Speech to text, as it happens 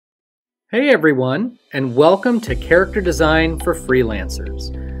Hey everyone, and welcome to Character Design for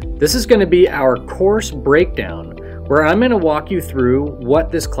Freelancers. This is going to be our course breakdown, where I'm going to walk you through what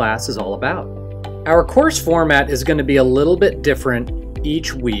this class is all about. Our course format is going to be a little bit different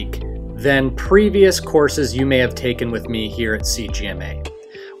each week than previous courses you may have taken with me here at CGMA.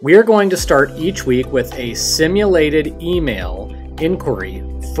 We are going to start each week with a simulated email inquiry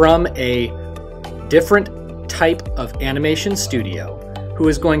from a different type of animation studio who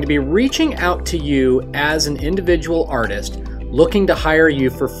is going to be reaching out to you as an individual artist looking to hire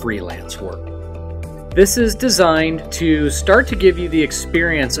you for freelance work. This is designed to start to give you the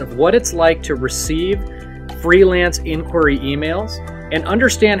experience of what it's like to receive freelance inquiry emails and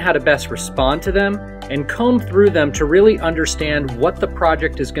understand how to best respond to them and comb through them to really understand what the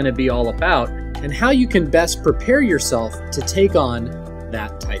project is going to be all about and how you can best prepare yourself to take on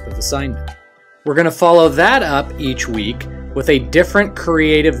that type of assignment. We're going to follow that up each week with a different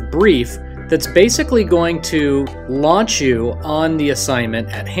creative brief that's basically going to launch you on the assignment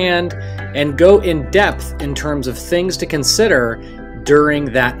at hand and go in depth in terms of things to consider during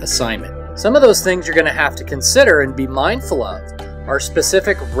that assignment. Some of those things you're going to have to consider and be mindful of are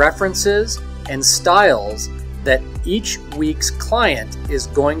specific references and styles that each week's client is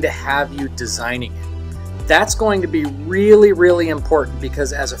going to have you designing in. That's going to be really, really important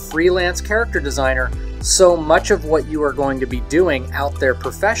because as a freelance character designer, so much of what you are going to be doing out there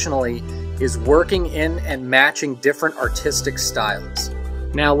professionally is working in and matching different artistic styles.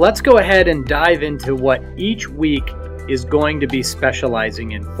 Now let's go ahead and dive into what each week is going to be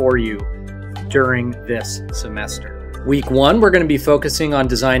specializing in for you during this semester. Week 1, we're going to be focusing on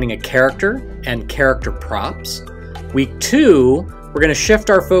designing a character and character props. Week 2, we're going to shift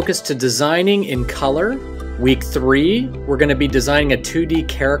our focus to designing in color. Week 3, we're going to be designing a 2D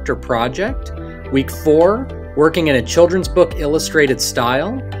character project. Week 4, working in a children's book illustrated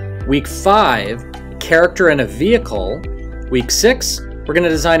style. Week 5, character and a vehicle. Week 6, we're going to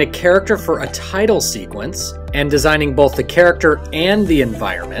design a character for a title sequence and designing both the character and the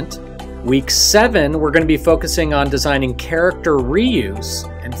environment. Week 7, we're going to be focusing on designing character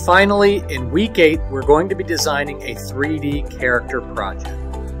reuse. And finally, in week 8, we're going to be designing a 3D character project.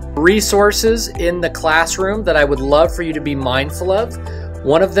 Resources in the classroom that I would love for you to be mindful of.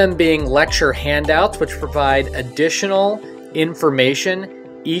 One of them being lecture handouts, which provide additional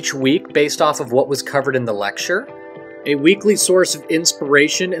information each week based off of what was covered in the lecture. A weekly source of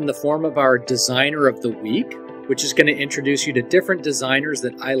inspiration in the form of our Designer of the Week, which is going to introduce you to different designers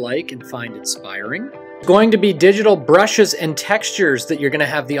that I like and find inspiring. Going to be digital brushes and textures that you're going to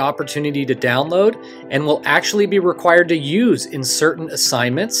have the opportunity to download and will actually be required to use in certain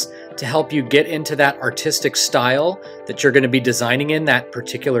assignments to help you get into that artistic style that you're going to be designing in that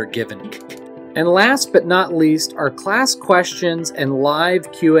particular given week. And last but not least, our class questions and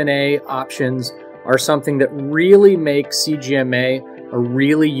live Q&A options are something that really make CGMA a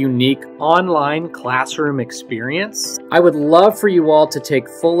really unique online classroom experience. I would love for you all to take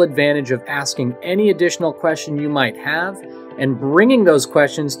full advantage of asking any additional question you might have and bringing those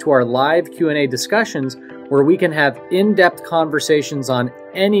questions to our live Q&A discussions where we can have in-depth conversations on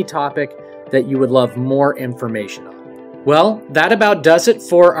any topic that you would love more information on. Well, that about does it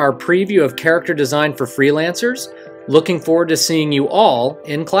for our preview of character design for freelancers. Looking forward to seeing you all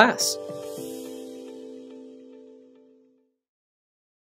in class.